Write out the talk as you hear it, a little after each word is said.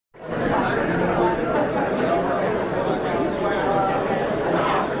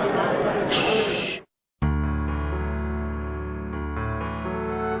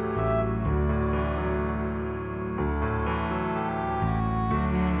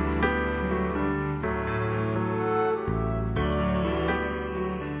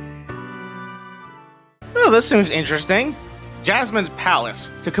this seems interesting. Jasmine's Palace.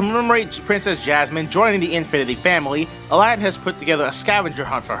 To commemorate Princess Jasmine joining the Infinity family, Aladdin has put together a scavenger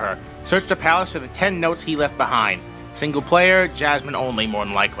hunt for her. Search the palace for the 10 notes he left behind. Single player, Jasmine only, more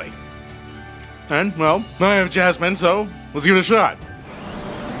than likely. And, well, I have Jasmine, so let's give it a shot.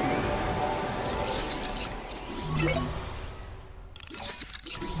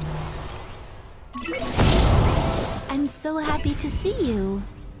 I'm so happy to see you.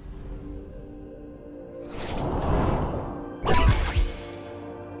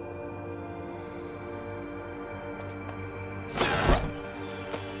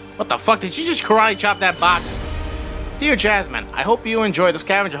 What the fuck, did you just karate chop that box? Dear Jasmine, I hope you enjoy the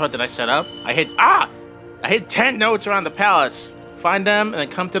scavenger hunt that I set up. I hid 10 notes around the palace. Find them and then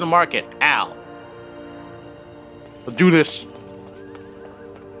come to the market. Al. Let's do this.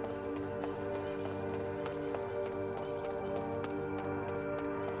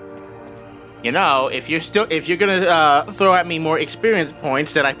 You know, if you're gonna throw at me more experience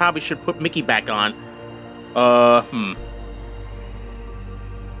points, then I probably should put Mickey back on.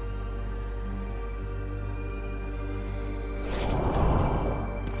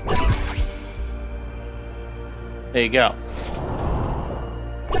 There you go.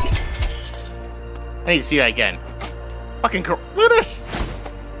 I need to see that again. Fucking look at this!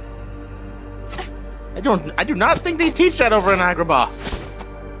 I do not think they teach that over in Agrabah.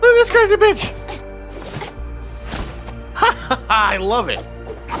 Look at this crazy bitch! Ha ha ha! I love it!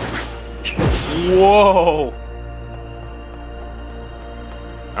 Whoa!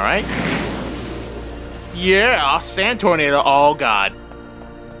 Alright. Yeah, sand tornado. Oh god.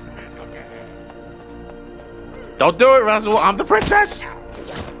 Don't do it, Razzle. I'm the princess!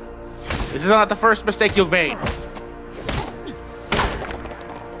 This is not the first mistake you've made.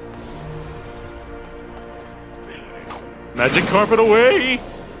 Magic carpet away!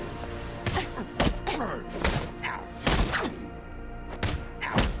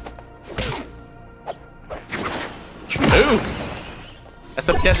 Ooh! That's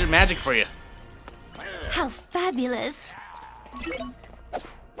some desert magic for you. How fabulous!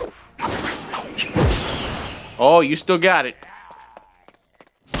 Oh, you still got it.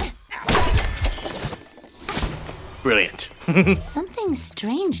 Brilliant. Something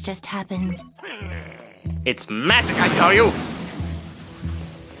strange just happened. It's magic, I tell you!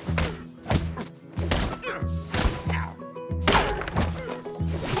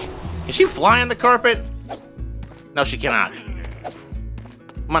 Can she fly on the carpet? No, she cannot.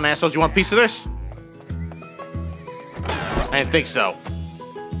 Come on, assholes, you want a piece of this? I didn't think so.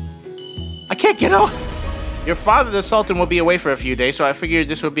 I can't get out! Your father, the Sultan, will be away for a few days, so I figured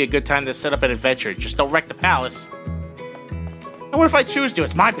this would be a good time to set up an adventure. Just don't wreck the palace. And what if I choose to?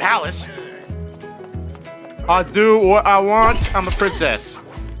 It's my palace! I'll do what I want. I'm a princess.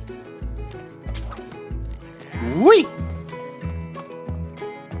 Whee!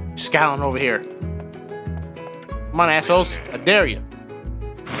 Scowling over here. Come on, assholes. I dare you.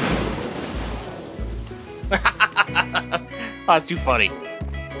 Oh, it's too funny.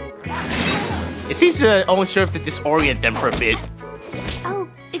 It seems to only serve to disorient them for a bit. Oh,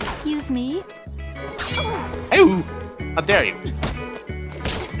 excuse me. Ooh! How dare you?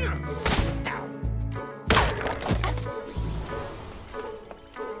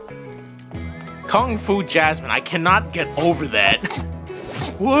 Kung Fu Jasmine, I cannot get over that.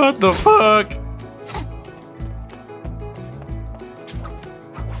 What the fuck?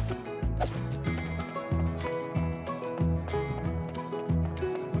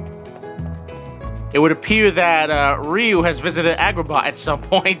 It would appear that Ryu has visited Agrabah at some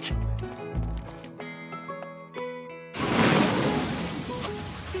point.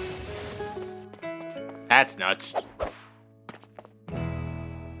 That's nuts.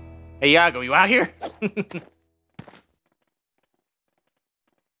 Hey, Yago, you out here?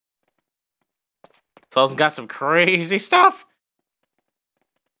 Sultan's got some crazy stuff.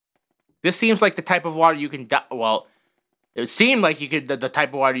 This seems like the type of water you can die. Well, it seemed like you could the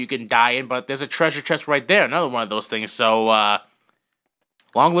type of water you can die in, but there's a treasure chest right there. Another one of those things. So,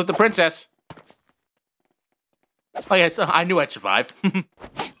 long live the princess. Like I said, I knew I'd survive. What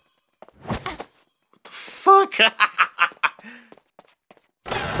the fuck?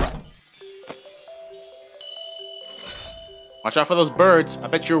 Watch out for those birds. I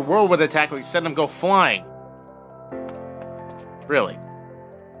bet your whirlwind attack will send them go flying. Really?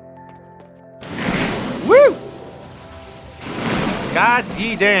 Woo! God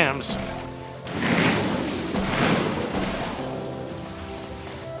ye dams.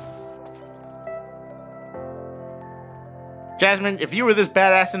 Jasmine, if you were this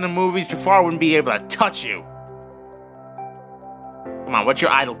badass in the movies, Jafar wouldn't be able to touch you. Come on, what's your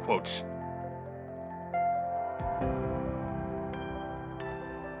idol quotes?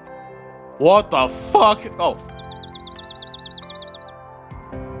 What the fuck? Oh.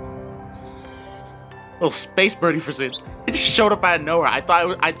 Little space birdie for it. It just showed up out of nowhere. I thought it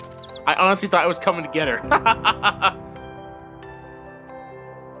was, I honestly thought it was coming to get her.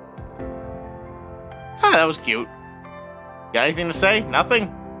 Ah, that was cute. Got anything to say?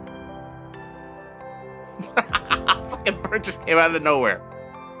 Nothing? Fucking bird just came out of nowhere.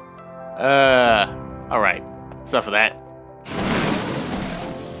 Alright. Enough of that.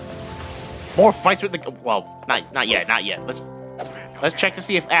 More fights with the... Well, not yet, not yet. Let's check to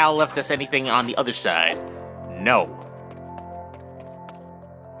see if Al left us anything on the other side. No.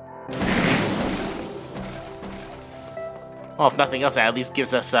 Well, if nothing else, that at least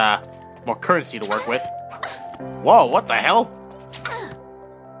gives us, more currency to work with. Whoa, what the hell?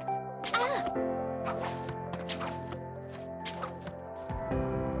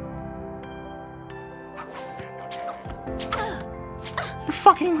 You're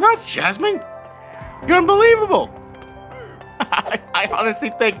fucking nuts, Jasmine! You're unbelievable! I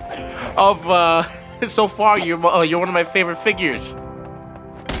honestly think of, so far, you're one of my favorite figures.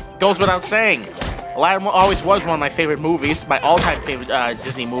 Goes without saying. Aladdin always was one of my favorite movies, my all-time favorite,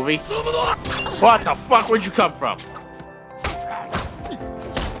 Disney movie. What the fuck? Where'd you come from?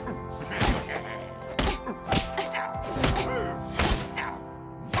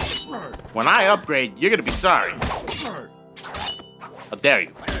 When I upgrade, you're gonna be sorry. How dare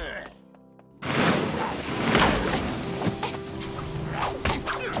you?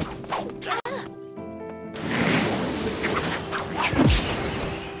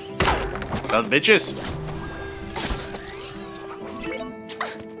 Those bitches.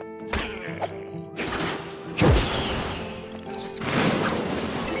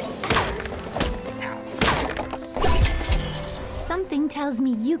 Something tells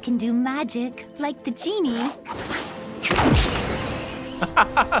me you can do magic, like the genie.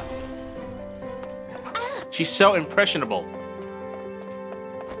 She's so impressionable.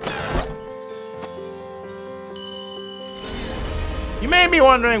 You may be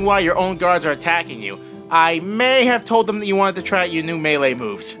wondering why your own guards are attacking you. I may have told them that you wanted to try out your new melee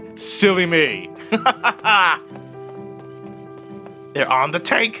moves. Silly me. They're on the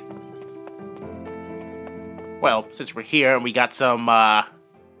tank. Well, since we're here and we got some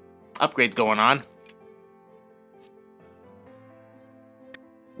upgrades going on.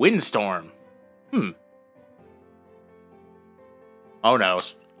 Windstorm. Oh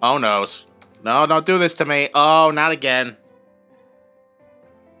noes. Oh noes. No, don't do this to me. Oh, not again.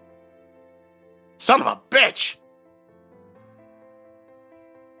 Son of a bitch!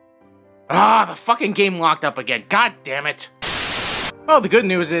 Ah, the fucking game locked up again. God damn it. Well, the good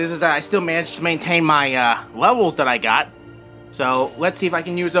news is that I still managed to maintain my levels that I got. So, let's see if I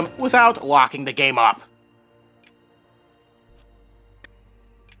can use them without locking the game up.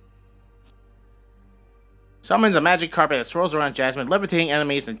 Summons a magic carpet that swirls around Jasmine, levitating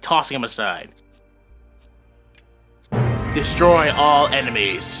enemies and tossing them aside. Destroy all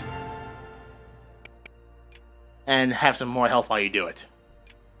enemies. And have some more health while you do it.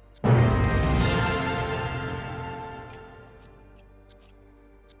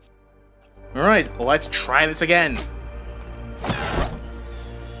 Alright, well, let's try this again.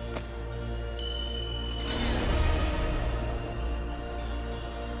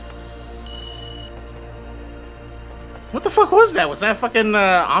 What the fuck was that? Was that fucking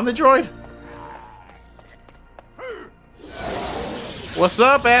Omnidroid? What's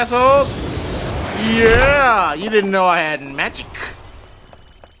up, assholes? Yeah! You didn't know I had magic.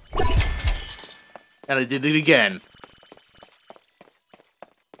 And I did it again.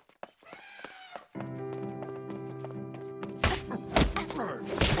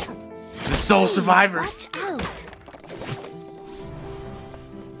 The Soul Survivor. Watch out.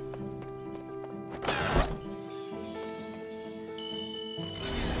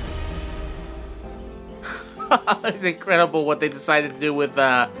 It's incredible what they decided to do with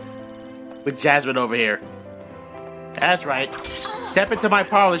Jasmine over here. That's right. Step into my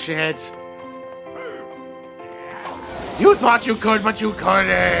parlor, shitheads. You thought you could, but you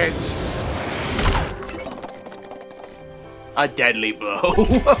couldn't. A deadly blow.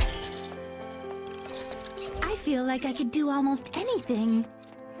 I feel like I could do almost anything.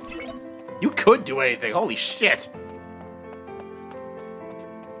 You could do anything. Holy shit.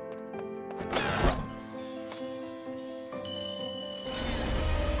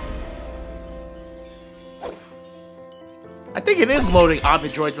 I think it is loading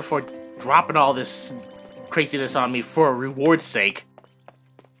Omnidroids before dropping all this craziness on me for a reward's sake.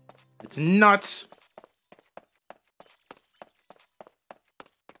 It's nuts.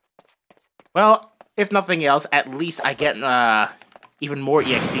 Well, if nothing else, at least I get even more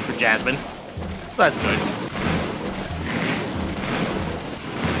EXP for Jasmine. So that's good.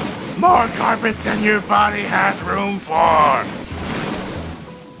 More carpets than your body has room for!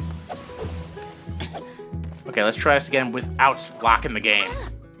 Okay, let's try this again without locking the game.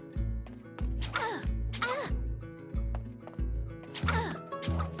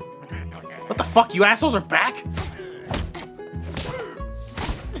 What the fuck? You assholes are back?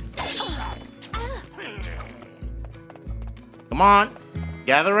 Come on.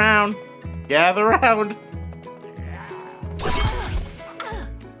 Gather round. Gather round.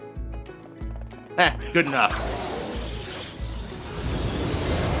 Good enough.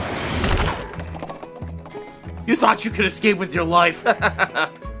 You thought you could escape with your life.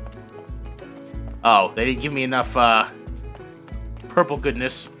 Oh, they didn't give me enough, purple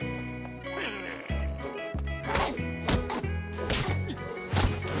goodness.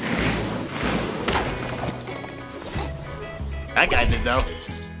 That guy did, though.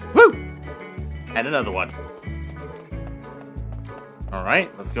 Woo! And another one.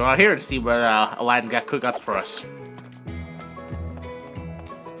 Alright, let's go out here and see what Aladdin got cooked up for us.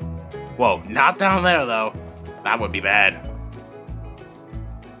 Whoa, not down there, though. That would be bad.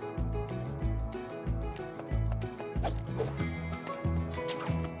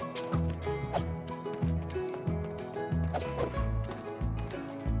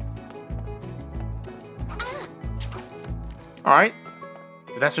 Alright.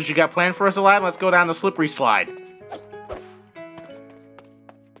 If that's what you got planned for us, Aladdin, let's go down the slippery slide.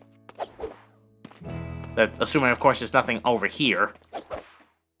 Assuming, of course, there's nothing over here.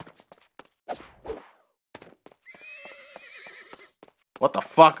 What the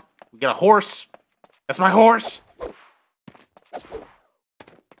fuck? We got a horse? That's my horse!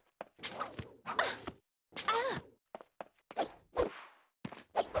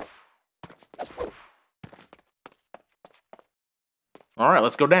 Alright,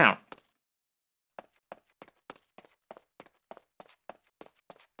 let's go down.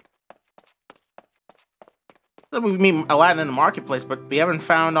 We meet Aladdin in the marketplace, but we haven't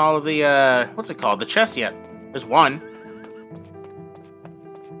found all of the, what's it called? The chests yet. There's one.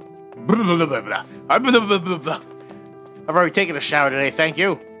 I've already taken a shower today, thank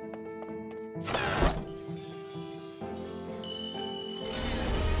you.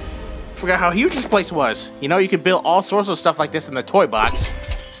 Forgot how huge this place was. You know, you could build all sorts of stuff like this in the toy box.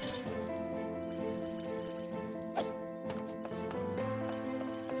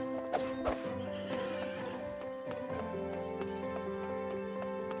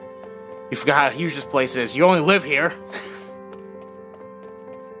 You forgot how huge this place is. You only live here.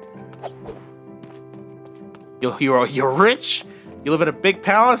 You're rich, you live in a big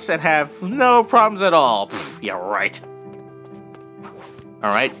palace, and have no problems at all. Pfft, yeah, right.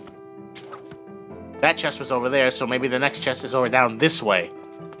 Alright. That chest was over there, so maybe the next chest is over down this way.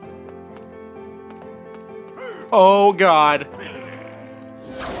 Oh, God.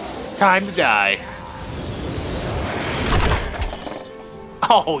 Time to die.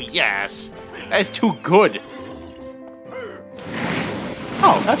 Oh, yes. That is too good.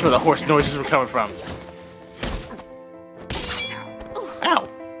 Oh, that's where the horse noises were coming from. Ow.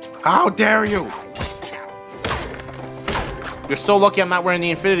 How dare you? You're so lucky I'm not wearing the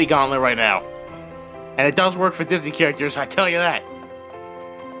Infinity Gauntlet right now. And it does work for Disney characters, I tell you that.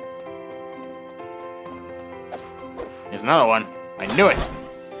 There's another one. I knew it.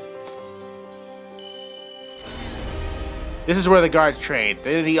 This is where the guards train.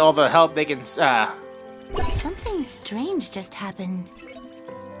 They need all the help they can, Something strange just happened.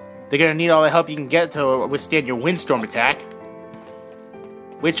 They're gonna need all the help you can get to withstand your windstorm attack.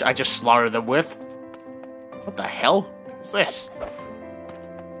 Which I just slaughtered them with. What the hell? What's this?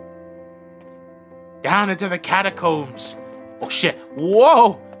 Down into the catacombs. Oh shit.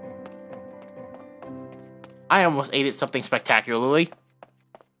 Whoa! I almost ate it something spectacularly. It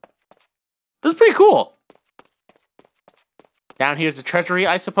was pretty cool. Down here's the treasury,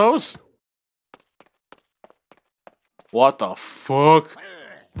 I suppose. What the fuck?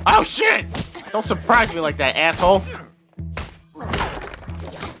 Oh shit! Don't surprise me like that, asshole.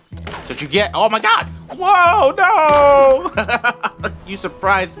 That's what you get. Oh my god! Whoa, no! You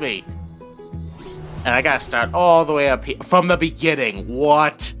surprised me. And I gotta start all the way up here from the beginning.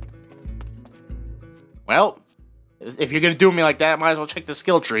 What? Well, if you're gonna do me like that, might as well check the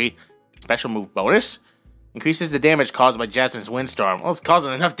skill tree. Special move bonus. Increases the damage caused by Jasmine's windstorm. Well, it's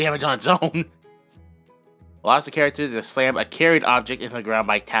causing enough damage on its own. Allows the character to slam a carried object into the ground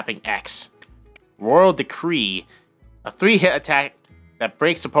by tapping X. Royal Decree. A 3-hit attack that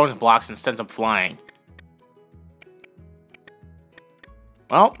breaks opponent's blocks and sends them flying.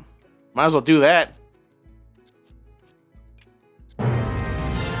 Well, might as well do that.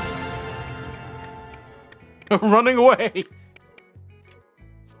 Running away.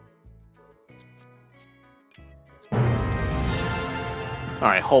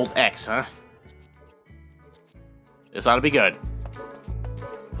 Alright, hold X, huh? This ought to be good.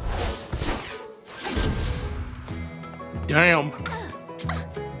 Damn.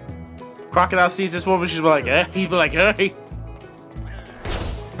 Crocodile sees this woman, she's like, eh? He'd be like, hey.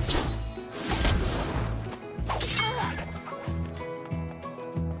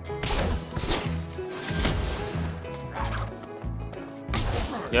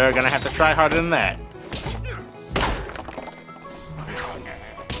 You're gonna have to try harder than that.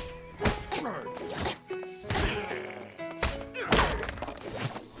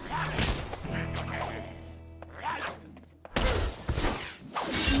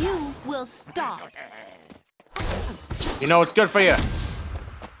 You will stop. You know what's good for you.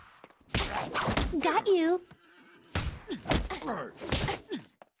 Got you.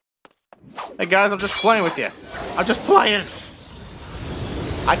 Hey guys, I'm just playing with you. I'm just playing.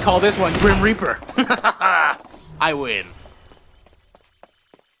 I call this one Grim Reaper. I win.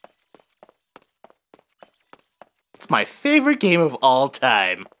 It's my favorite game of all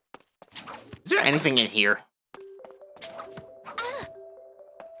time. Is there anything in here?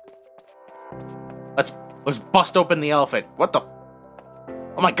 Let's bust open the elephant. What the?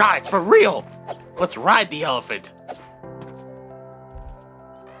 Oh my god, it's for real! Let's ride the elephant.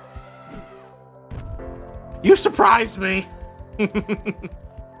 You surprised me.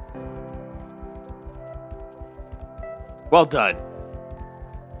 Well done.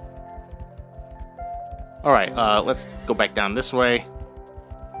 Alright, let's go back down this way.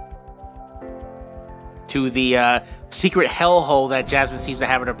 To the, secret hellhole that Jasmine seems to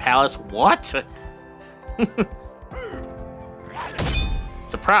have in her palace. What?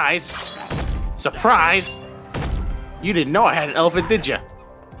 Surprise! Surprise! You didn't know I had an elephant, did you?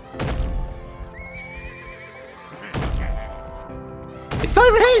 It's not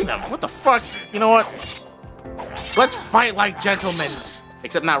even hitting them! What the fuck? You know what? Let's fight like gentlemen.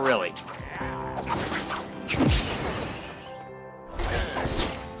 Except not really.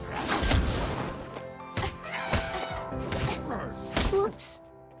 Oops.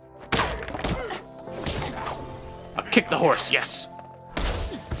 I'll kick the horse, yes.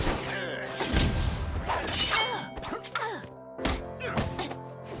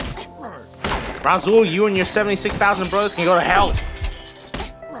 Razul, you and your 76,000 brothers can go to hell.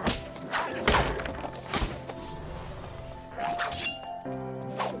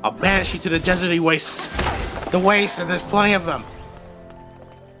 I'll banish you to the deserty wastes. The wastes, and there's plenty of them.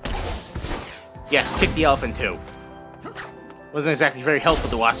 Yes, kick the elephant too. Wasn't exactly very helpful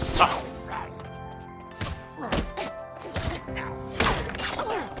to us. Oh.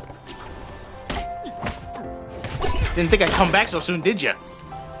 Didn't think I'd come back so soon, did you?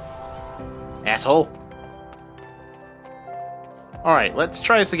 Asshole. Alright, let's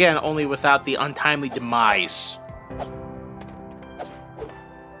try this again, only without the untimely demise.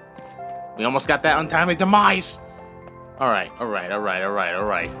 We almost got that untimely demise! Alright, alright, alright, alright,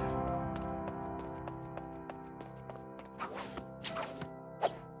 alright.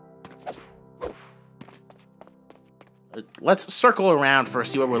 Let's circle around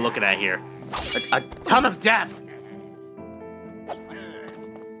first, see what we're looking at here. A ton of death!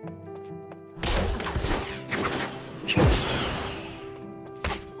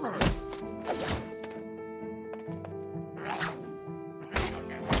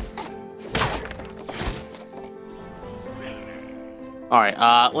 Alright,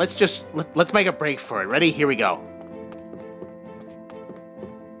 let's make a break for it. Ready? Here we go.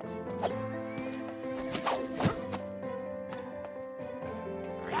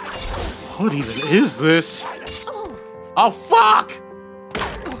 What even is this? Oh fuck!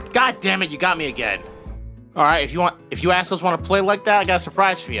 God damn it, you got me again. Alright, if you assholes want to play like that, I got a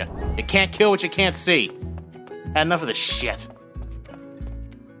surprise for you. You can't kill what you can't see. Had enough of this shit.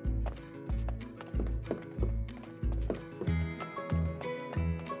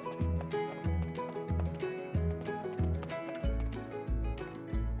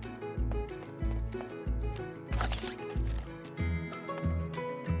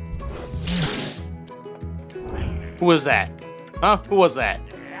 Who was that? Huh? Who was that?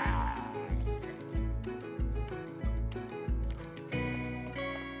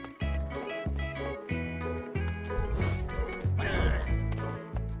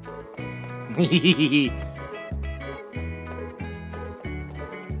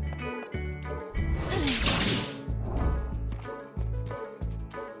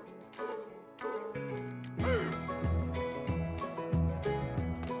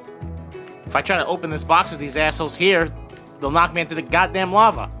 If I try to open this box with these assholes here, they'll knock me into the goddamn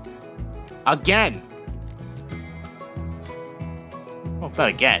lava. Again. Well, not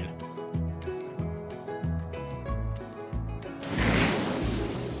again.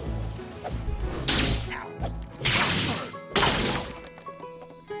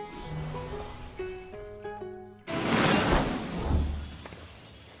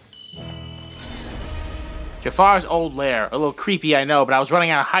 Jafar's old lair. A little creepy, I know, but I was running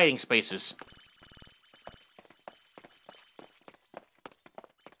out of hiding spaces.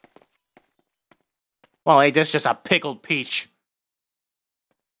 Well, hey, that's just a pickled peach.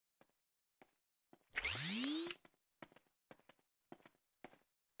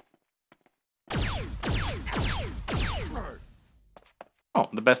 Oh,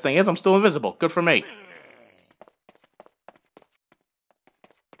 the best thing is I'm still invisible. Good for me.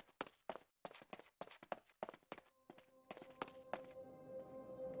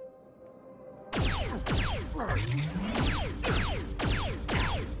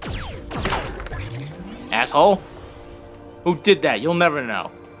 Asshole? Who did that? You'll never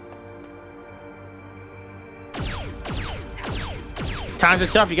know. Times are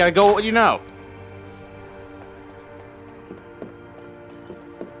tough, you gotta go with what you know.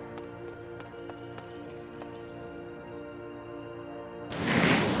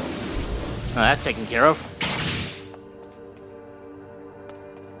 Oh, that's taken care of.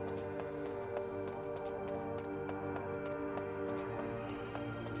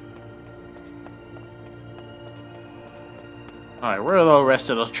 Alright, where are the rest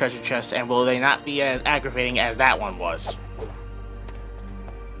of those treasure chests, and will they not be as aggravating as that one was?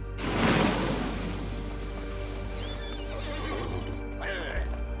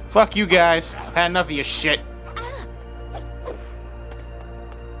 Fuck you guys. I've had enough of your shit.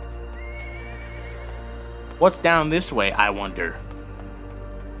 What's down this way, I wonder?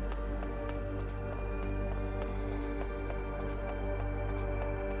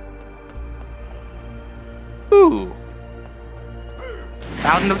 Ooh.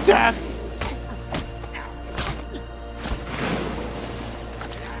 Fountain of Death!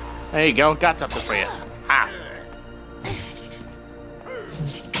 There you go, got something for you. Ha!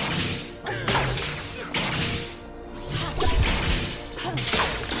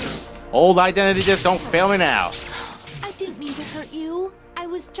 Old identity, just don't fail me now. I didn't mean to hurt you. I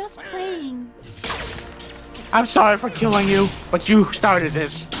was just playing. I'm sorry for killing you, but you started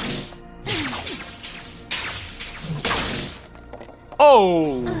this.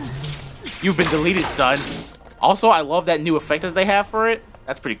 Oh! You've been deleted, son. Also, I love that new effect that they have for it.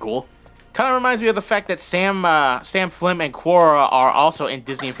 That's pretty cool. Kind of reminds me of the fact that Sam Flim and Quora are also in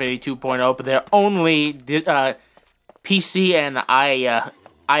Disney Infinity 2.0, but they're only PC and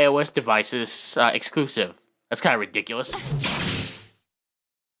iOS devices exclusive. That's kind of ridiculous.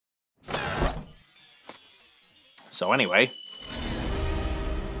 So anyway,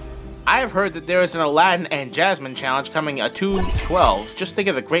 I have heard that there is an Aladdin and Jasmine challenge coming at 2/12. Just think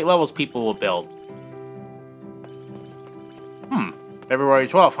of the great levels people will build. February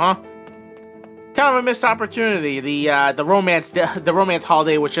 12th, huh? Kind of a missed opportunity. The romance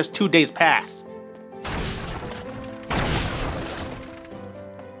holiday was just 2 days past.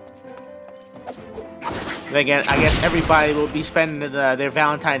 And again, I guess everybody will be spending their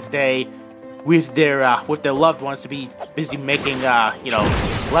Valentine's Day with their loved ones to be busy making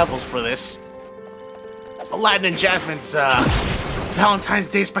levels for this. Aladdin and Jasmine's Valentine's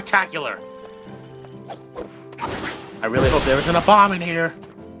Day Spectacular. I really hope there isn't a bomb in here.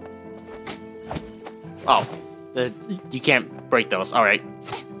 Oh, you can't break those. All right.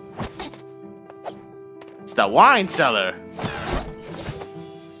 It's the wine cellar.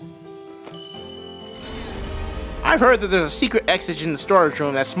 I've heard that there's a secret exit in the storage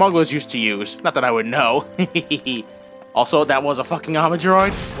room that smugglers used to use. Not that I would know. Also, that was a fucking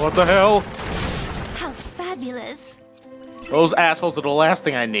Omidroid. What the hell? How fabulous. Those assholes are the last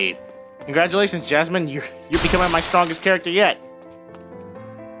thing I need. Congratulations, Jasmine. You're becoming my strongest character yet.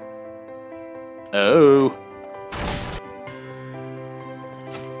 Oh.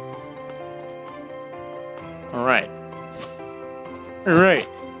 Alright. Alright.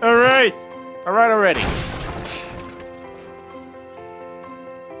 Alright! Alright already.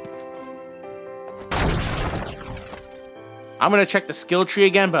 I'm gonna check the skill tree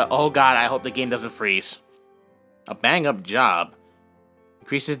again, but oh god, I hope the game doesn't freeze. A bang-up job.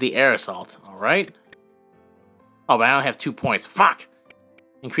 Increases the air assault, alright? Oh, but I don't have 2 points. Fuck!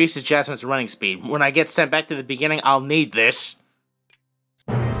 Increases Jasmine's running speed. When I get sent back to the beginning, I'll need this.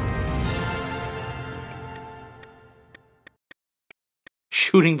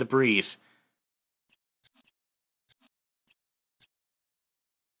 Shooting the breeze.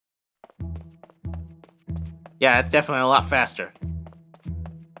 Yeah, that's definitely a lot faster.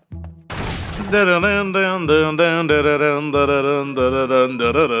 Is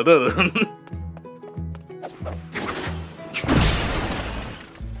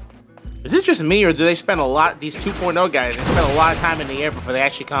it just me, or do they spend a lot, these 2.0 guys, they spend a lot of time in the air before they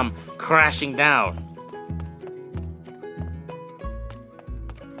actually come crashing down?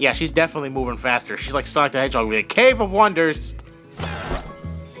 Yeah, she's definitely moving faster. She's like Sonic the Hedgehog with a Cave of Wonders.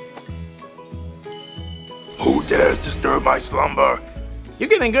 Who dares disturb my slumber? You're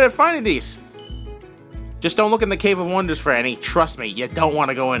getting good at finding these. Just don't look in the Cave of Wonders for any. Trust me, you don't want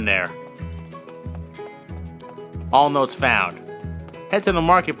to go in there. All notes found. Head to the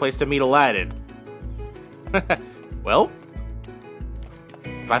marketplace to meet Aladdin. Well,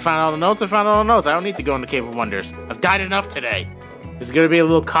 if I found all the notes, I found all the notes. I don't need to go in the Cave of Wonders. I've died enough today. Is it gonna be a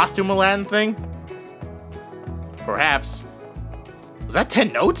little costume Aladdin thing? Perhaps. Was that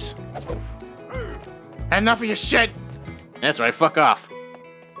 10 notes? Had enough of your shit. That's right, fuck off.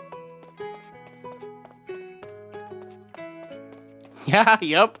 Yeah,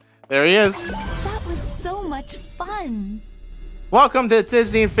 yep, there he is. That was so much fun. Welcome to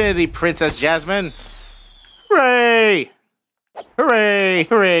Disney Infinity, Princess Jasmine. Hooray! Hooray!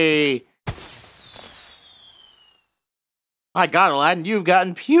 Hooray! My God, Aladdin, you've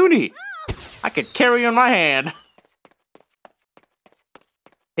gotten puny. I could carry you in my hand.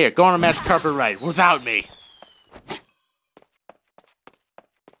 Here, go on a magic carpet ride without me.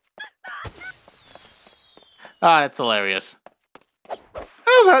 Ah, that's hilarious.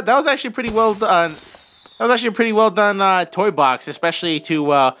 That was actually pretty well done. That was actually a pretty well done toy box, especially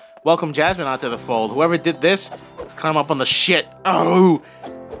to welcome Jasmine onto the fold. Whoever did this, let's climb up on the shit. Oh,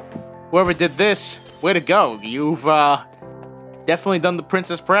 whoever did this, way to go. You've definitely done the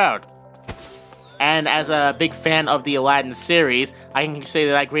princess proud. And as a big fan of the Aladdin series, I can say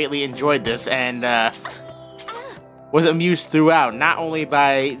that I greatly enjoyed this and was amused throughout, not only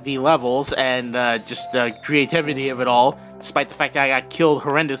by the levels and just the creativity of it all, despite the fact that I got killed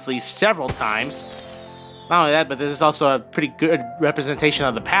horrendously several times. Not only that, but this is also a pretty good representation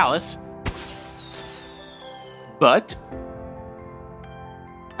of the palace. But,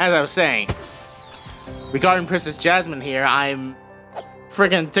 as I was saying, regarding Princess Jasmine here, I'm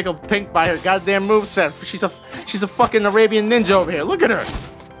friggin' tickled pink by her goddamn moveset. She's a fucking Arabian ninja over here. Look at her.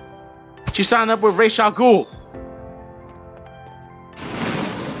 She signed up with Ra's al Ghul.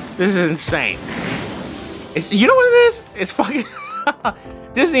 This is insane. You know what it is? It's fucking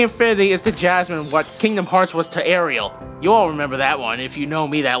Disney Infinity is to Jasmine what Kingdom Hearts was to Ariel. You all remember that one if you know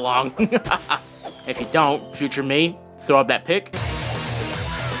me that long. If you don't, future me, throw up that pic.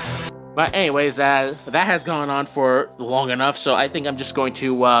 But anyways, that has gone on for long enough, so I think I'm just going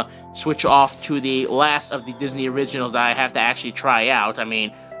to switch off to the last of the Disney originals that I have to actually try out. I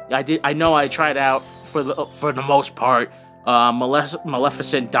mean, I know I tried out for the most part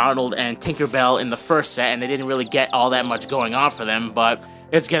Maleficent, Donald, and Tinkerbell in the first set, and they didn't really get all that much going on for them. But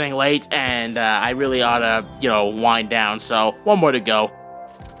it's getting late, and I really ought to, wind down. So one more to go.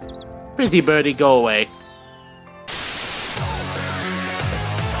 Pretty birdie, go away.